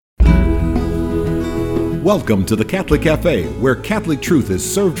Welcome to the Catholic Cafe, where Catholic truth is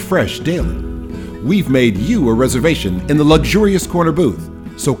served fresh daily. We've made you a reservation in the luxurious corner booth,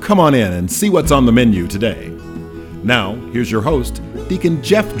 so come on in and see what's on the menu today. Now, here's your host, Deacon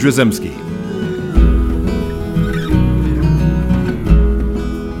Jeff Drzymski.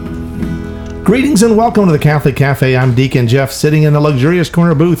 Greetings and welcome to the Catholic Cafe. I'm Deacon Jeff, sitting in the luxurious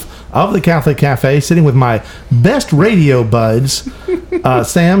corner booth of the Catholic Cafe, sitting with my best radio buds,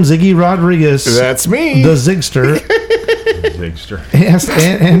 Sam Ziggy Rodriguez. That's me. The Zigster. Zigster. Yes,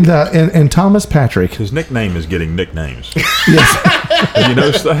 and Thomas Patrick. His nickname is getting nicknames. Yes. Have you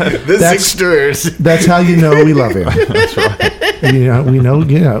noticed that? The Zigsters. That's how you know we love him. That's right. We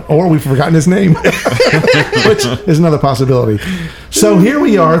know, or we've forgotten his name, which is another possibility. So here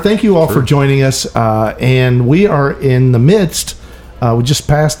we are. Thank you all for joining us. And we are in the midst, we just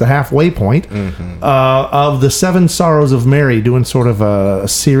passed the halfway point of the Seven Sorrows of Mary, doing sort of a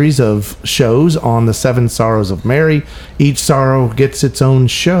series of shows on the Seven Sorrows of Mary. Each sorrow gets its own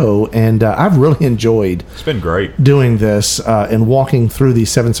show, and I've really enjoyed It's been great doing this and walking through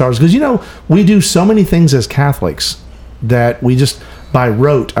these seven sorrows. Because, we do so many things as Catholics that we just, by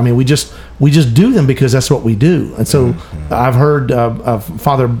rote, we just do them because that's what we do. And so I've heard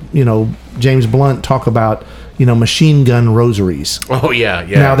Father, James Blunt talk about, machine gun rosaries. Oh, yeah.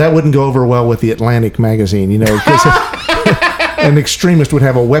 Now, that wouldn't go over well with the Atlantic magazine, because an extremist would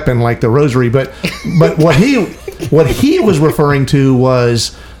have a weapon like the rosary. But what he was referring to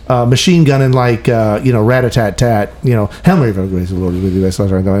was machine gunning like, rat-a-tat-tat, Hail Mary, grace of the Lord is with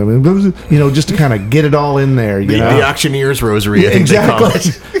you, just to kind of get it all in there. The auctioneer's rosary, I think exactly.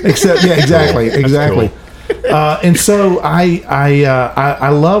 they call it. Exactly. Cool. And so I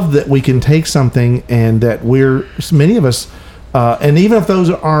love that we can take something and that many of us, and even if those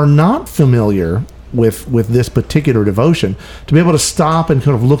are not familiar with this particular devotion, to be able to stop and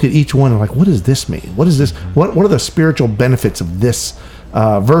kind of look at each one and like, what does this mean? What is this? What are the spiritual benefits of this?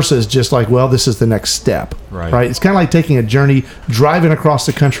 Versus just like, well, this is the next step, right? It's kind of like taking a journey, driving across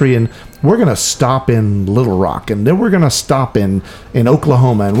the country, and we're going to stop in Little Rock, and then we're going to stop in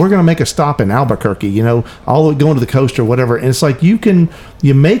Oklahoma, and we're going to make a stop in Albuquerque, all going to the coast or whatever. And it's like you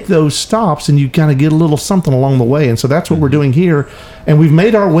make those stops, and you kind of get a little something along the way. And so that's what we're doing here. And we've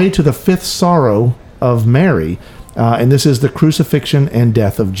made our way to the fifth sorrow of Mary, and this is the crucifixion and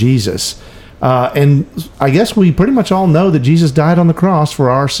death of Jesus. And I guess we pretty much all know that Jesus died on the cross for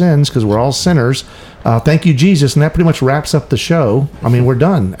our sins because we're all sinners. Thank you, Jesus. And that pretty much wraps up the show. We're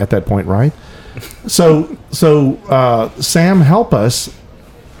done at that point, right? So Sam, help us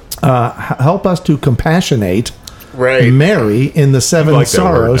to compassionate Mary in the seven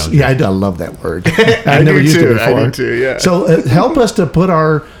sorrows. Word, I love that word. I never used it before. I do too, yeah. So help us to put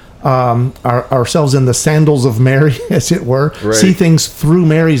ourselves in the sandals of Mary, as it were, see things through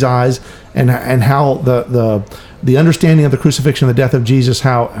Mary's eyes, and how the understanding of the crucifixion and the death of Jesus,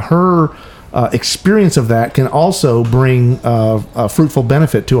 how her experience of that can also bring a fruitful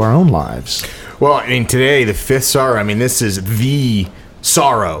benefit to our own lives. Well, today, the fifth sorrow, this is the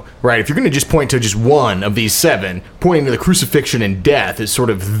sorrow, right? If you're going to just point to just one of these seven, pointing to the crucifixion and death is sort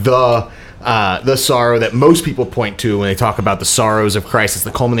of the sorrow that most people point to when they talk about the sorrows of Christ. It's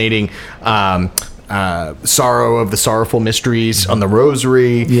the culminating sorrow of the sorrowful mysteries on the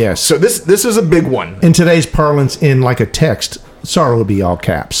rosary. Yes. So this is a big one. In today's parlance, in like a text, sorrow would be all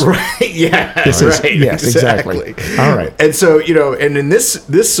caps. Right, yeah. Yes, exactly. All right. And so, and in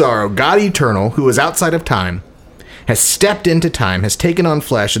this sorrow, God eternal, who is outside of time, has stepped into time, has taken on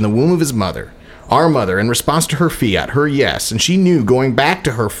flesh in the womb of his mother, our mother, in response to her fiat, her yes. And she knew, going back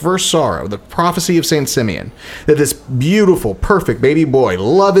to her first sorrow, the prophecy of St. Simeon, that this beautiful, perfect baby boy,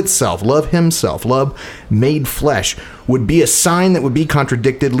 love itself, love himself, love made flesh, would be a sign that would be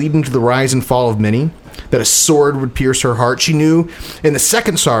contradicted, leading to the rise and fall of many, that a sword would pierce her heart. She knew, in the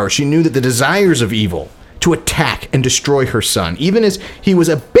second sorrow, she knew that the desires of evil to attack and destroy her son, even as he was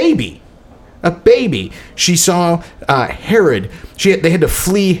a baby, she saw Herod. They had to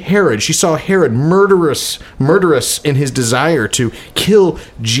flee Herod. She saw Herod murderous in his desire to kill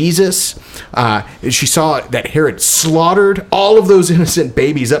Jesus. She saw that Herod slaughtered all of those innocent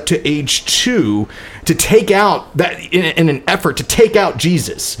babies up to age 2 to take out that in an effort to take out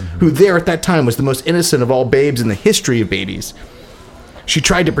Jesus, who there at that time was the most innocent of all babes in the history of babies. She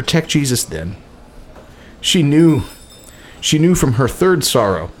tried to protect Jesus then. She knew from her third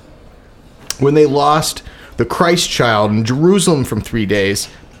sorrow, when they lost the Christ child in Jerusalem from 3 days,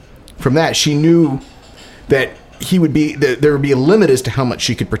 from that she knew that there would be a limit as to how much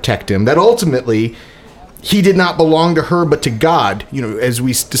she could protect him. That ultimately he did not belong to her, but to God. As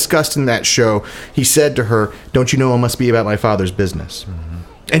we discussed in that show, he said to her, "Don't you know I must be about my Father's business?"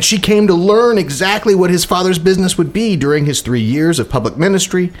 And she came to learn exactly what his father's business would be during his 3 years of public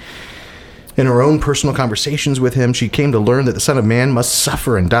ministry. In her own personal conversations with him, she came to learn that the Son of Man must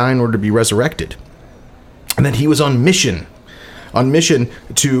suffer and die in order to be resurrected. And that he was on mission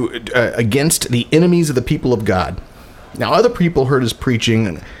to against the enemies of the people of God. Now, other people heard his preaching,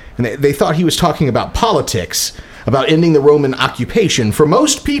 and they thought he was talking about politics, about ending the Roman occupation. For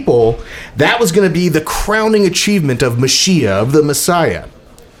most people, that was going to be the crowning achievement of Mashiach, of the Messiah.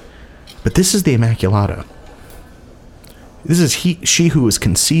 But this is the Immaculata. This is she who was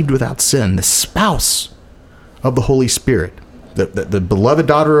conceived without sin, the spouse of the Holy Spirit, the beloved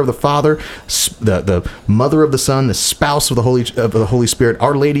daughter of the Father, the mother of the Son, the spouse of the Holy Spirit,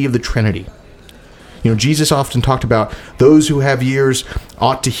 Our Lady of the Trinity. You know, Jesus often talked about those who have ears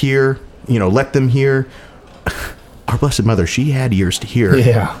ought to hear, let them hear. Our Blessed Mother, she had ears to hear.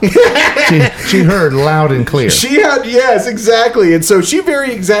 Yeah. she heard loud and clear. Yes, exactly. And so she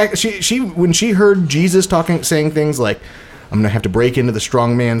when she heard Jesus saying things like, I'm going to have to break into the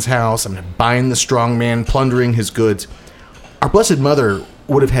strong man's house, I'm going to bind the strong man, plundering his goods, Our Blessed Mother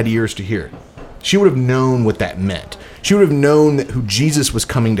would have had ears to hear. She would have known what that meant. She would have known who Jesus was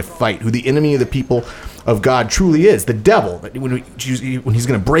coming to fight, who the enemy of the people of God truly is, the devil. When he's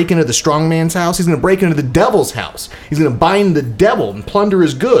going to break into the strong man's house, he's going to break into the devil's house. He's going to bind the devil and plunder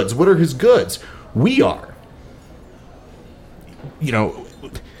his goods. What are his goods? We are.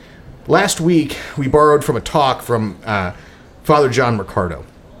 Last week we borrowed from a talk from Father John Mercado.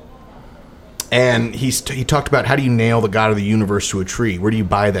 And he talked about, how do you nail the God of the universe to a tree? Where do you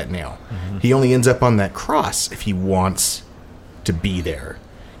buy that nail? Mm-hmm. He only ends up on that cross if he wants to be there.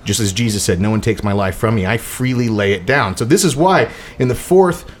 Just as Jesus said, no one takes my life from me. I freely lay it down. So this is why in the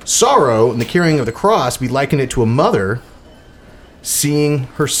fourth sorrow, in the carrying of the cross, we liken it to a mother seeing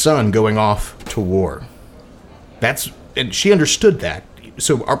her son going off to war. And she understood that.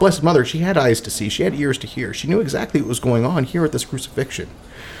 So our Blessed Mother, she had eyes to see. She had ears to hear. She knew exactly what was going on here at this crucifixion.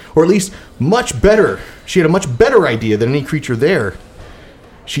 Or at least much better. She had a much better idea than any creature there.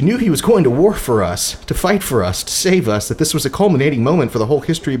 She knew he was going to war for us, to fight for us, to save us, that this was a culminating moment for the whole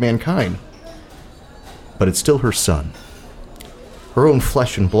history of mankind. But it's still her son, her own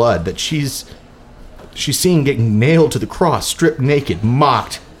flesh and blood, that she's seeing getting nailed to the cross, stripped naked,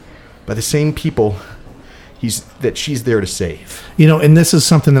 mocked by the same people that she's there to save. And this is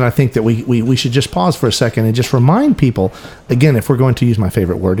something that I think that we should just pause for a second and just remind people, again, if we're going to use my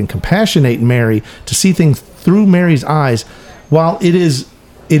favorite word, and compassionate Mary, to see things through Mary's eyes. While it is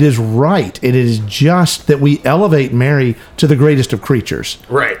right, it is just that we elevate Mary to the greatest of creatures.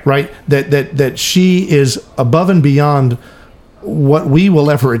 Right. That she is above and beyond what we will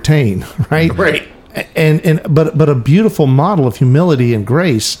ever attain. Right. Right. But a beautiful model of humility and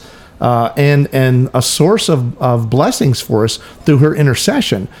grace. And a source of blessings for us through her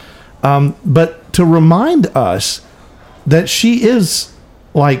intercession. But to remind us that she is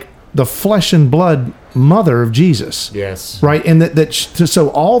like the flesh and blood mother of Jesus. Yes. Right. And so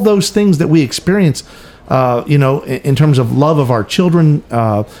all those things that we experience, in terms of love of our children,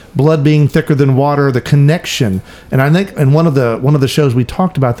 blood being thicker than water, the connection. And I think in one of the shows we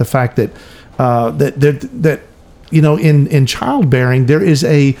talked about the fact that in childbearing, there is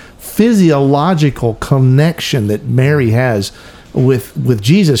a physiological connection that Mary has with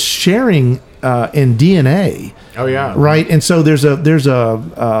Jesus, sharing in DNA. Oh yeah, right. And so there's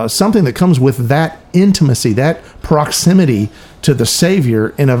a something that comes with that intimacy, that proximity to the Savior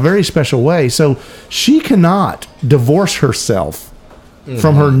in a very special way. So she cannot divorce herself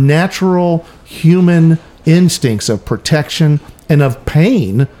from her natural human instincts of protection and of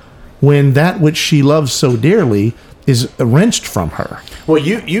pain when that which she loves so dearly is wrenched from her. Well,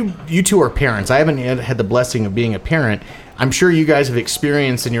 you two are parents. I haven't yet had the blessing of being a parent. I'm sure you guys have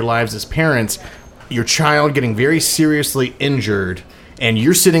experienced in your lives as parents, your child getting very seriously injured, and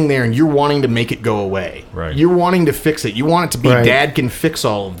you're sitting there and you're wanting to make it go away. Right. You're wanting to fix it. You want it to be, right. Dad can fix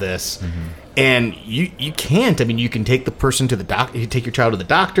all of this. Mm-hmm. And you can't. I mean, you can take the person to the doctor, you take your child to the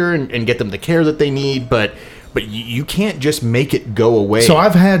doctor and get them the care that they need, but you can't just make it go away. So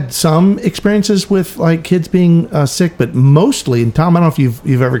I've had some experiences with like kids being sick, but mostly, and Tom, I don't know if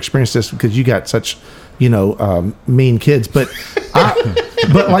you've ever experienced this because you got such, mean kids, but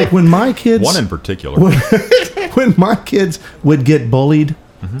but like when my kids, one in particular, when my kids would get bullied,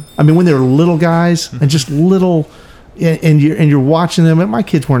 mm-hmm. I mean, when they were little guys mm-hmm. and just little. And you're watching them, and my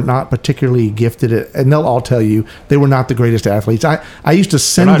kids were not particularly gifted at, and they'll all tell you they were not the greatest athletes. I used to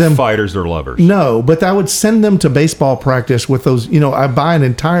send they're not them fighters or lovers. No, but I would send them to baseball practice with those. I buy an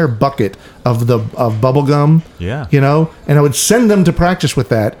entire bucket of bubble gum. Yeah. And I would send them to practice with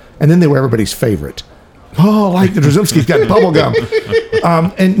that, and then they were everybody's favorite. Oh, like the Drzymski's got bubble gum.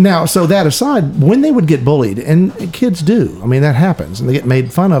 And now, so that aside, when they would get bullied, and kids do, I mean, that happens, and they get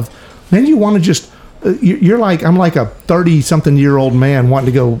made fun of, man, you want to just, you're like, I'm like a 30-something-year-old man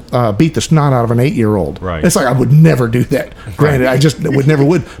wanting to go beat the snot out of an 8-year-old. Right. It's like, I would never do that. Granted, I just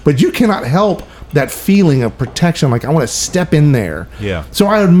would. But you cannot help that feeling of protection, like I want to step in there. Yeah. So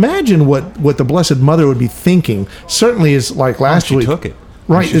I would imagine what the Blessed Mother would be thinking, certainly is like last She week. took it.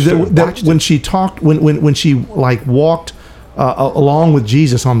 Right, She stood, watched when it. she talked, when she like walked along with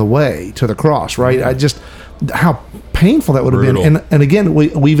Jesus on the way to the cross, right? I just how painful that would have been, Brutal. and again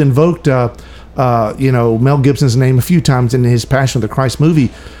we've invoked Mel Gibson's name a few times in his Passion of the Christ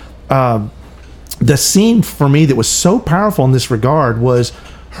movie. The scene for me that was so powerful in this regard was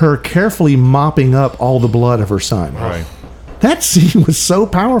her carefully mopping up all the blood of her son. Right. That scene was so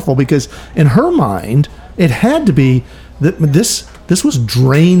powerful because in her mind it had to be that this was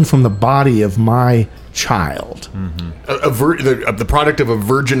drained from the body of my child. The product of a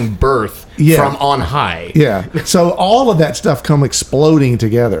virgin birth from on high. Yeah. So all of that stuff come exploding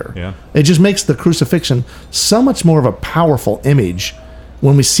together. Yeah. It just makes the crucifixion so much more of a powerful image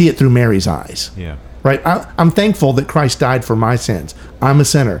when we see it through Mary's eyes. Yeah. Right. I'm thankful that Christ died for my sins. I'm a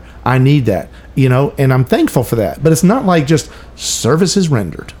sinner. I need that, and I'm thankful for that. But it's not like just service is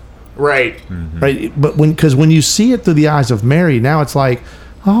rendered. Right. Right. But because when you see it through the eyes of Mary, now it's like,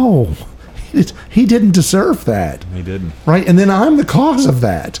 oh, he didn't deserve that. He didn't. Right. And then I'm the cause of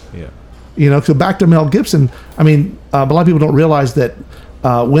that. Yeah. So back to Mel Gibson. I mean, a lot of people don't realize that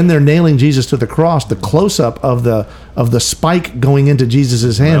when they're nailing Jesus to the cross, the close up of the spike going into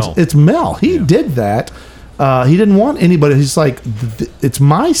Jesus's hands, it's Mel. He did that. He didn't want anybody. He's like, it's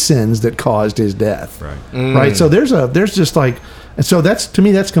my sins that caused his death. Right. Right. So there's just like, and so that's, to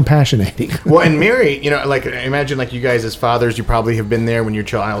me, that's compassionating. Well, and Mary, like I imagine, like you guys as fathers, you probably have been there when your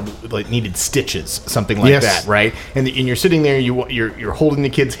child like needed stitches, something like Yes. that, right? And you're sitting there, you're holding the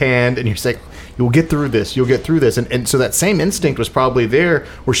kid's hand, and you're saying, "You'll get through this. You'll get through this." And so that same instinct was probably there,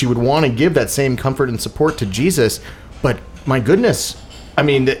 where she would want to give that same comfort and support to Jesus. But my goodness, I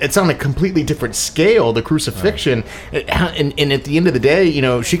mean, it's on a completely different scale. The crucifixion, and at the end of the day,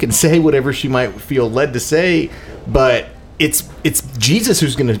 she can say whatever she might feel led to say, but it's Jesus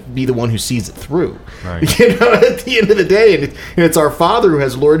who's going to be the one who sees it through. Right. At the end of the day, and it's our Father who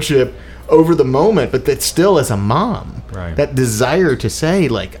has lordship over the moment, but that still, as a mom, Right. that desire to say,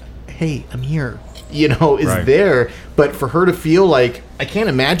 like, "Hey, I'm here," is Right. there. But for her to feel like, I can't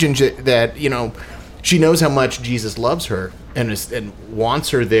imagine that she knows how much Jesus loves her and wants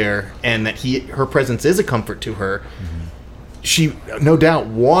her there, and that her presence is a comfort to her. Mm-hmm. She no doubt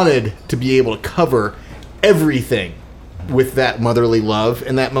wanted to be able to cover everything with that motherly love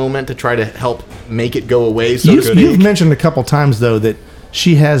in that moment to try to help make it go away. So You've mentioned a couple times, though, that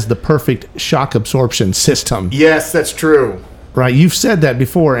she has the perfect shock absorption system. Yes, that's true. Right. You've said that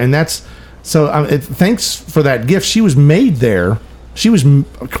before. And that's so thanks for that gift. She was made there. She was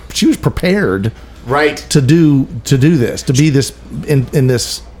prepared. Right. To do this, to be this in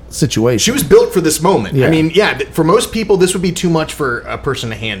this situation. She was built for this moment. Yeah. I mean, for most people, this would be too much for a person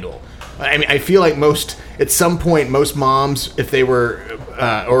to handle. I mean, I feel like at some point, most moms, if they were,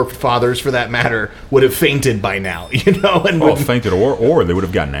 or fathers for that matter, would have fainted by now, and fainted, or they would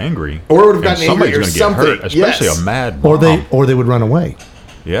have gotten angry. Or would have gotten angry or somebody's going to get hurt, especially Yes. a mad mom. or they would run away.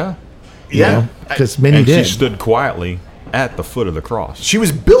 Yeah. Yeah. Because many And did. she stood quietly at the foot of the cross. She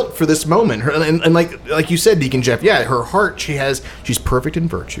was built for this moment. And like you said, Deacon Jeff, her heart, she's perfect in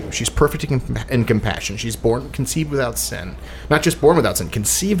virtue. She's perfect in compassion. She's conceived without sin. Not just born without sin,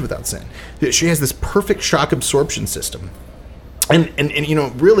 conceived without sin. She has this perfect shock absorption system. And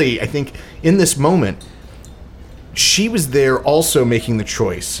really, I think in this moment, she was there also making the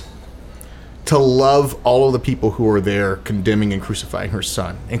choice to love all of the people who are there condemning and crucifying her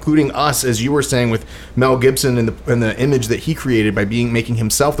son, including us, as you were saying with Mel Gibson and the image that he created by making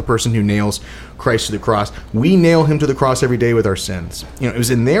himself the person who nails Christ to the cross. We nail him to the cross every day with our sins. It was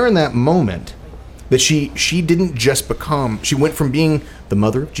in that moment that she didn't just she went from being the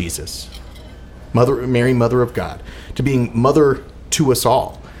mother of Jesus, Mary, mother of God, to being mother to us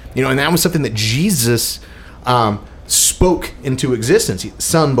all. And that was something that Jesus spoke into existence.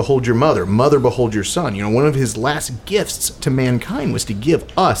 Son, behold your mother. Mother, behold your son. One of his last gifts to mankind was to give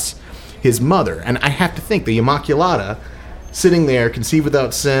us his mother. And I have to think the Immaculata, sitting there, conceived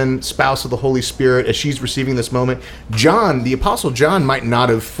without sin, spouse of the Holy Spirit, as she's receiving this moment. John, the Apostle John, might not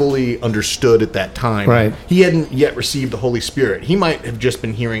have fully understood at that time. Right. He hadn't yet received the Holy Spirit. He might have just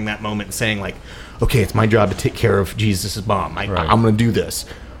been hearing that moment and saying, like, okay, it's my job to take care of Jesus' mom. I'm going to do this.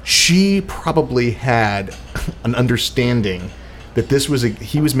 She probably had an understanding that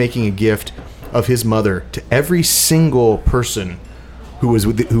he was making a gift of his mother to every single person who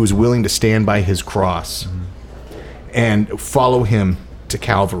was willing to stand by his cross and follow him to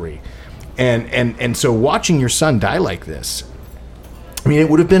Calvary. And so watching your son die like this, I mean, it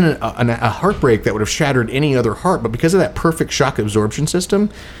would have been a heartbreak that would have shattered any other heart, but because of that perfect shock absorption system,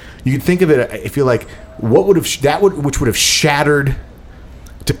 you could think of it, I feel like, which would have shattered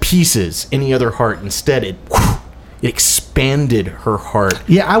to pieces any other heart. Instead, it expanded her heart.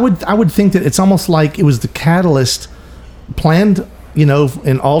 Yeah, I would think that it's almost like it was the catalyst planned, in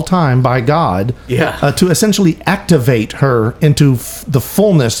all time by God, to essentially activate her into the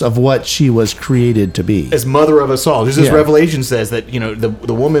fullness of what she was created to be. As mother of us all. Just as Revelation says that,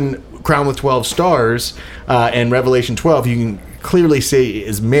 the woman crowned with 12 stars, in Revelation 12, you can clearly say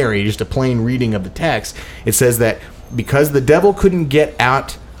is Mary, just a plain reading of the text. It says that because the devil couldn't get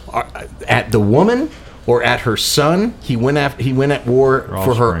out at the woman or at her son, he went at war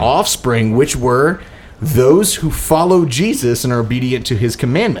for her offspring, which were those who follow Jesus and are obedient to his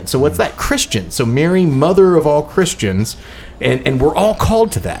commandments. So what's that? Christians. So Mary, mother of all Christians, and we're all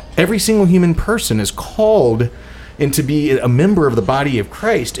called to that. Every single human person is called and to be a member of the body of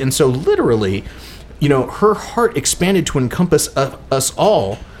Christ. And so literally, her heart expanded to encompass us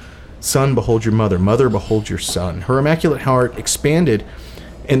all. Son, behold your mother. Mother, behold your son. Her immaculate heart expanded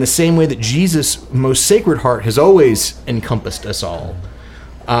in the same way that Jesus' most sacred heart has always encompassed us all.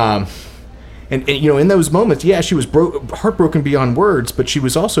 And in those moments, she was heartbroken beyond words, but she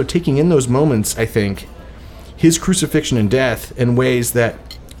was also taking in those moments, I think, his crucifixion and death in ways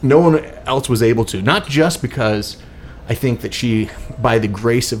that no one else was able to. Not just because I think that she, by the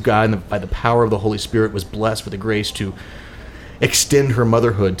grace of God and by the power of the Holy Spirit, was blessed with the grace to extend her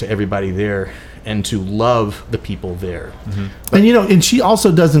motherhood to everybody there and to love the people there. Mm-hmm. And she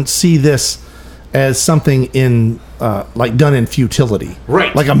also doesn't see this as something in like done in futility,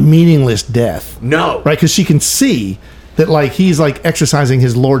 right? Like a meaningless death. No, right? Because she can see that, like, he's like exercising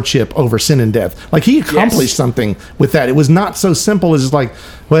his lordship over sin and death. Like, he accomplished something with that. It was not so simple as like,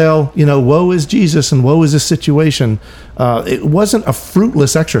 well, woe is Jesus and woe is this situation. It wasn't a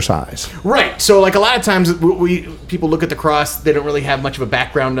fruitless exercise, right? So, like, a lot of times people look at the cross, they don't really have much of a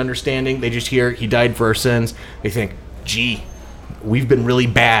background understanding. They just hear he died for our sins. They think, gee, we've been really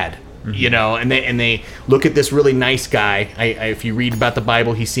bad. Mm-hmm. And they look at this really nice guy. If you read about the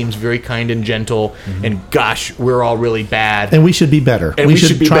Bible, he seems very kind and gentle. Mm-hmm. And gosh, we're all really bad. And we should be better. And we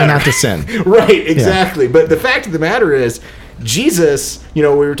should try not to sin. Right, exactly. Yeah. But the fact of the matter is, Jesus, we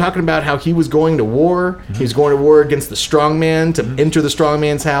were talking about how he was going to war. Mm-hmm. He was going to war against the strong man, to enter the strong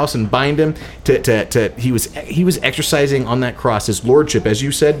man's house and bind him. He was exercising on that cross his lordship, as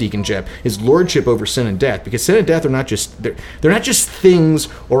you said, Deacon Jeb, his lordship over sin and death. Because sin and death are not just they're not just things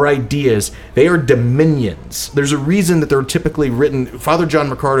or ideas; they are dominions. There's a reason that they're typically written. Father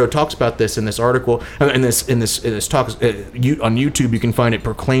John Ricardo talks about this in this article, in this talk on YouTube. You can find it,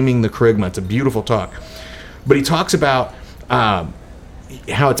 Proclaiming the Kerygma. It's a beautiful talk, but he talks about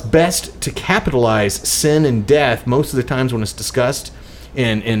how it's best to capitalize sin and death most of the times when it's discussed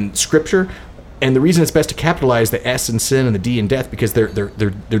in Scripture, and the reason it's best to capitalize the S in sin and the D in death because they're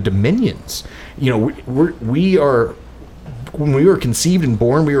dominions. We are, when we were conceived and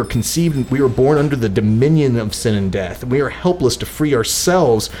born, we were born under the dominion of sin and death. We are helpless to free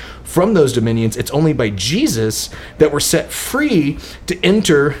ourselves from those dominions. It's only by Jesus that we're set free to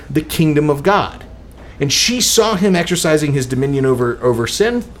enter the kingdom of God. And she saw him exercising his dominion over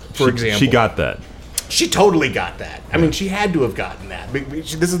sin, for example. She got that. She totally got that. I mean, she had to have gotten that.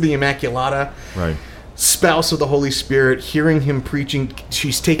 This is the Immaculata, right? Spouse of the Holy Spirit, hearing him preaching.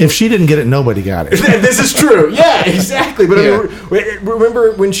 She's taking. If she didn't get it, nobody got it. This is true. Yeah, exactly. But I mean,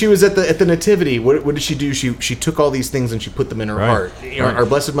 remember when she was at the Nativity? What did she do? She took all these things and she put them in her heart. Our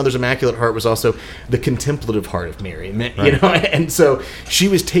Blessed Mother's Immaculate Heart was also the contemplative heart of Mary. And so she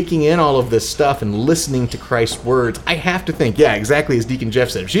was taking in all of this stuff and listening to Christ's words. I have to think, exactly as Deacon Jeff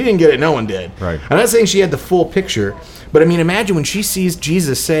said. If she didn't get it, no one did. Right. I'm not saying she had the full picture, but I mean, imagine when she sees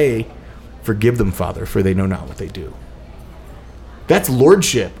Jesus say, "Forgive them, Father, for they know not what they do." That's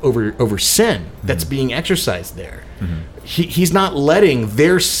lordship over sin that's being exercised there. Mm-hmm. He's not letting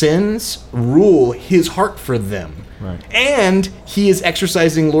their sins rule his heart for them. Right. And he is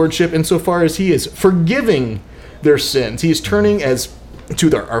exercising lordship insofar as he is forgiving their sins. He is turning as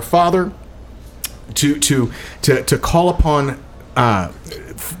to our Father to call upon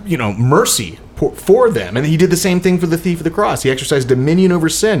mercy for them. And he did the same thing for the thief of the cross. He exercised dominion over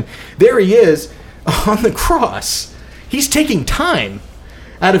sin. There he is on the cross. He's taking time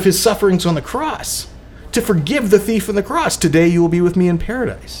out of his sufferings on the cross to forgive the thief on the cross. Today you will be with me in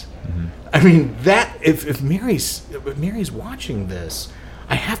paradise. Mm-hmm. I mean, that if Mary's watching this,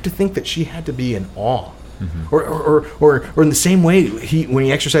 I have to think that she had to be in awe. Or in the same way, when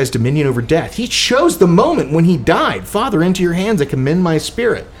he exercised dominion over death, he chose the moment when he died. Father, into your hands I commend my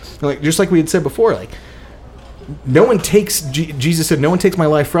spirit. Like, just like we had said before, like, no one takes, Jesus said, no one takes my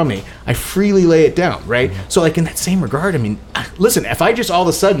life from me. I freely lay it down, right? So, like, in that same regard, I mean, listen, if I just all of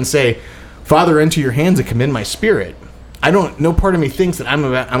a sudden say, Father, into your hands I commend my spirit, no part of me thinks that I'm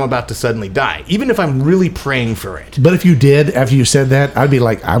about to suddenly die, even if I'm really praying for it. But if you did, after you said that, I'd be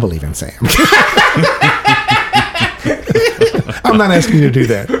like, I believe in Sam. I'm not asking you to do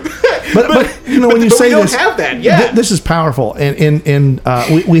that. But you know, when you say we don't this, have that. Yeah, this is powerful, and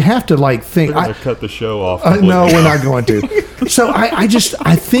we have to like think. We're going to cut the show off. No, we're not going to. So I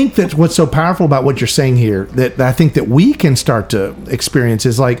think that what's so powerful about what you're saying here, that I think that we can start to experience,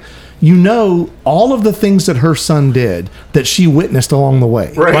 is like, you know, all of the things that her son did that she witnessed along the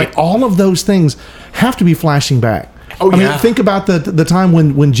way. Right. Like, all of those things have to be flashing back. Oh, I yeah. mean, think about the time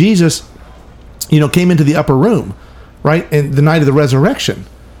when Jesus, you know, came into the upper room, right, and the night of the resurrection,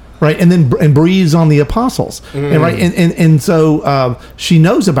 right, and then breathes on the apostles, and right, and so she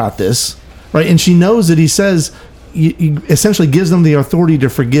knows about this, right, and she knows that he says, he essentially gives them the authority to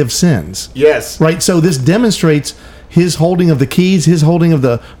forgive sins. Yes. Right. So this demonstrates his holding of the keys, his holding of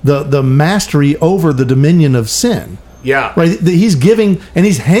the mastery over the dominion of sin. Yeah. Right. He's giving, and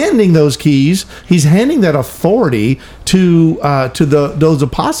he's handing those keys. He's handing that authority to those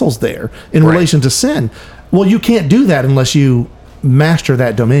apostles there in relation to sin. Well, you can't do that unless you master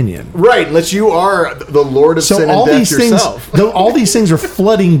that dominion. Right, unless you are the Lord of sin and death yourself. All these things are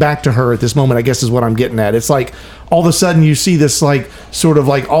flooding back to her at this moment, I guess is what I'm getting at. It's like all of a sudden you see this, like, sort of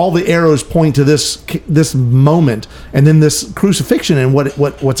like all the arrows point to this moment, and then this crucifixion and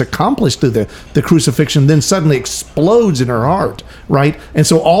what's accomplished through the crucifixion then suddenly explodes in her heart, right? And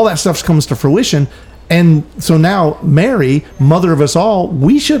so all that stuff comes to fruition. And so now, Mary, mother of us all,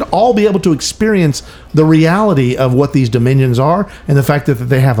 we should all be able to experience the reality of what these dominions are and the fact that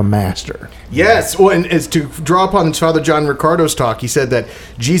they have a master. Yes. Well, and as to draw upon Father John Ricardo's talk, he said that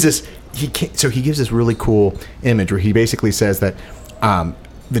Jesus, he gives this really cool image where he basically says that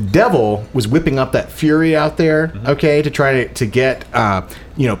the devil was whipping up that fury out there, okay, to try to get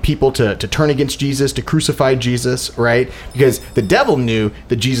people to turn against Jesus, to crucify Jesus, right? Because the devil knew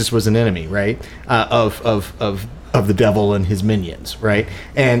that Jesus was an enemy, right, of the devil and his minions, right?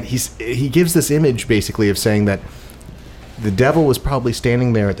 And he gives this image basically of saying that the devil was probably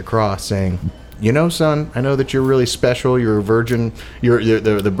standing there at the cross saying, you know, son, I know that you're really special. You're a virgin. You're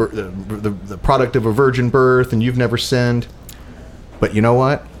the product of a virgin birth, and you've never sinned. But you know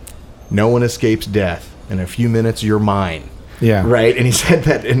what? No one escapes death. In a few minutes, you're mine. Yeah. Right? And he said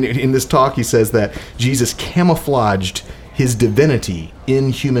that in this talk, he says that Jesus camouflaged his divinity in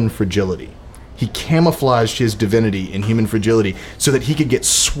human fragility. He camouflaged his divinity in human fragility so that he could get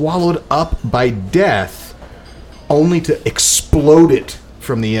swallowed up by death only to explode it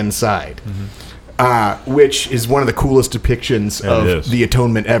from the inside. Which is one of the coolest depictions of the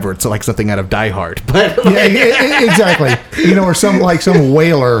atonement ever. It's like something out of Die Hard. But yeah, exactly. You know, or some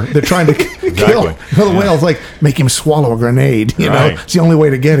whaler, they're trying to kill the whales, like make him swallow a grenade. You know, it's the only way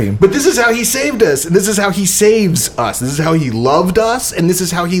to get him. But this is how he saved us, and this is how he saves us. This is how he loved us, and this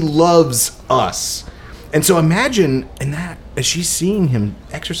is how he loves us. And so imagine in that, as she's seeing him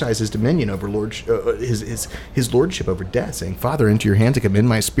exercise his dominion over his lordship over death, saying, Father, into your hands I commend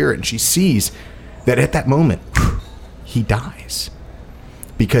my spirit. And she sees that at that moment, he dies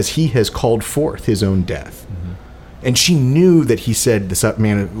because he has called forth his own death. And she knew that he said this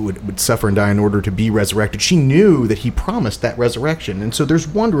man would suffer and die in order to be resurrected. She knew that he promised that resurrection. And so there's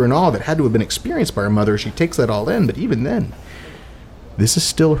wonder and awe that had to have been experienced by her mother. She takes that all in. But even then, this is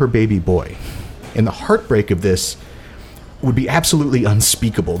still her baby boy. And the heartbreak of this would be absolutely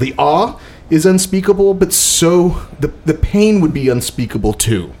unspeakable. The awe is unspeakable, but so the pain would be unspeakable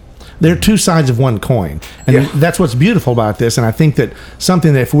too. They're two sides of one coin. And that's what's beautiful about this. And I think that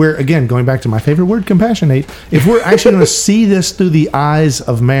something that if we're, again, going back to my favorite word, compassionate, if we're actually going to see this through the eyes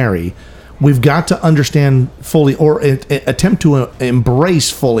of Mary, we've got to understand fully, or attempt to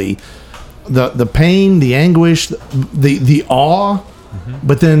embrace fully the pain, the anguish, the awe,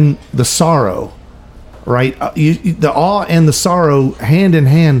 but then the sorrow, right? The awe and the sorrow hand in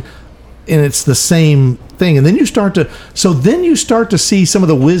hand, and it's the same thing. And then you start to see some of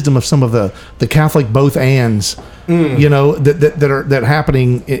the wisdom of some of the Catholic both ands, you know, that are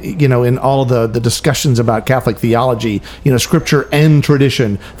happening, you know, in all of the discussions about Catholic theology, you know, scripture and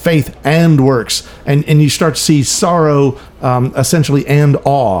tradition, faith and works, and you start to see sorrow, essentially, and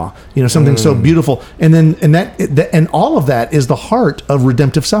awe, you know, something so beautiful. And then and all of that is the heart of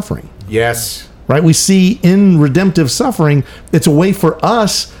redemptive suffering. Yes. right? We see in redemptive suffering, it's a way for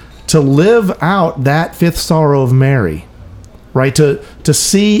us to live out that fifth sorrow of Mary, right? To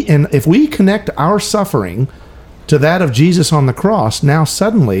see, and if we connect our suffering to that of Jesus on the cross, now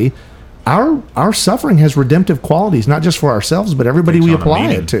suddenly our suffering has redemptive qualities, not just for ourselves, but everybody we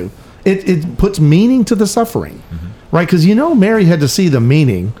apply it to. It puts meaning to the suffering, right? Because Mary had to see the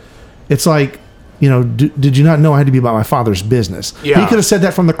meaning. It's like, did you not know I had to be about my Father's business? Yeah. He could have said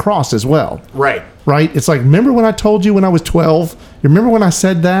that from the cross as well. Right. Right? It's like, remember when I told you when I was 12? You remember when I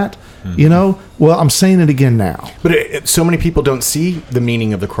said that? Well, I'm saying it again now. But so many people don't see the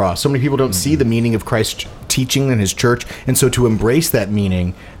meaning of the cross. So many people don't see the meaning of Christ's teaching in his church. And so to embrace that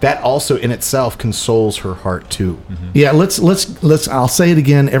meaning, that also in itself consoles her heart too. Yeah, let's I'll say it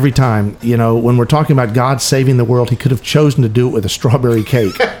again every time. When we're talking about God saving the world, he could have chosen to do it with a strawberry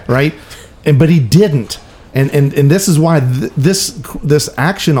cake, right? But he didn't. And this is why this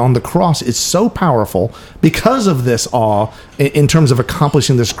action on the cross is so powerful, because of this awe in terms of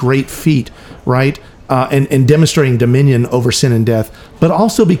accomplishing this great feat, right? And demonstrating dominion over sin and death, but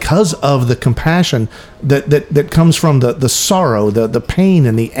also because of the compassion that comes from the sorrow, the pain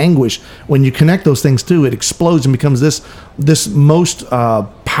and the anguish. When you connect those things too, it explodes and becomes this most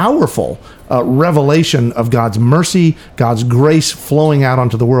powerful revelation of God's mercy, God's grace flowing out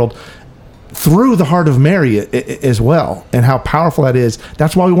onto the world through the heart of Mary as well, and how powerful that is.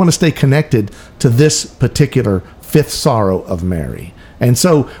 That's why we want to stay connected to this particular fifth sorrow of Mary. And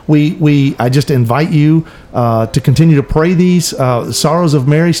so I just invite you to continue to pray these sorrows of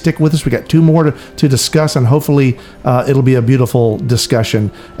Mary. Stick with us. We got two more to discuss, and hopefully it'll be a beautiful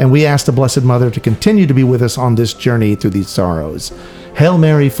discussion. And we ask the Blessed Mother to continue to be with us on this journey through these sorrows. Hail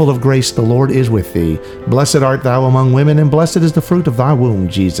Mary, full of grace, the Lord is with thee. Blessed art thou among women, and blessed is the fruit of thy womb,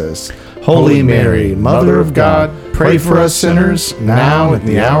 Jesus. Holy Mary, Mother of God, pray for us sinners, now and at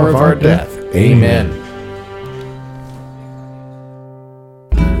the hour of our death. Amen.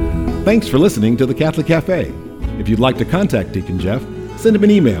 Thanks for listening to the Catholic Cafe. If you'd like to contact Deacon Jeff, send him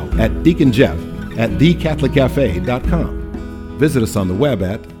an email at deaconjeff@thecatholiccafe.com. Visit us on the web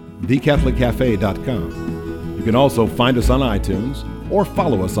at thecatholiccafe.com. You can also find us on iTunes or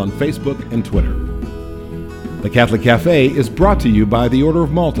follow us on Facebook and Twitter. The Catholic Cafe is brought to you by the Order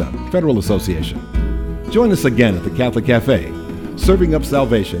of Malta Federal Association. Join us again at the Catholic Cafe, serving up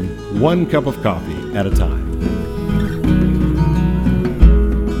salvation one cup of coffee at a time.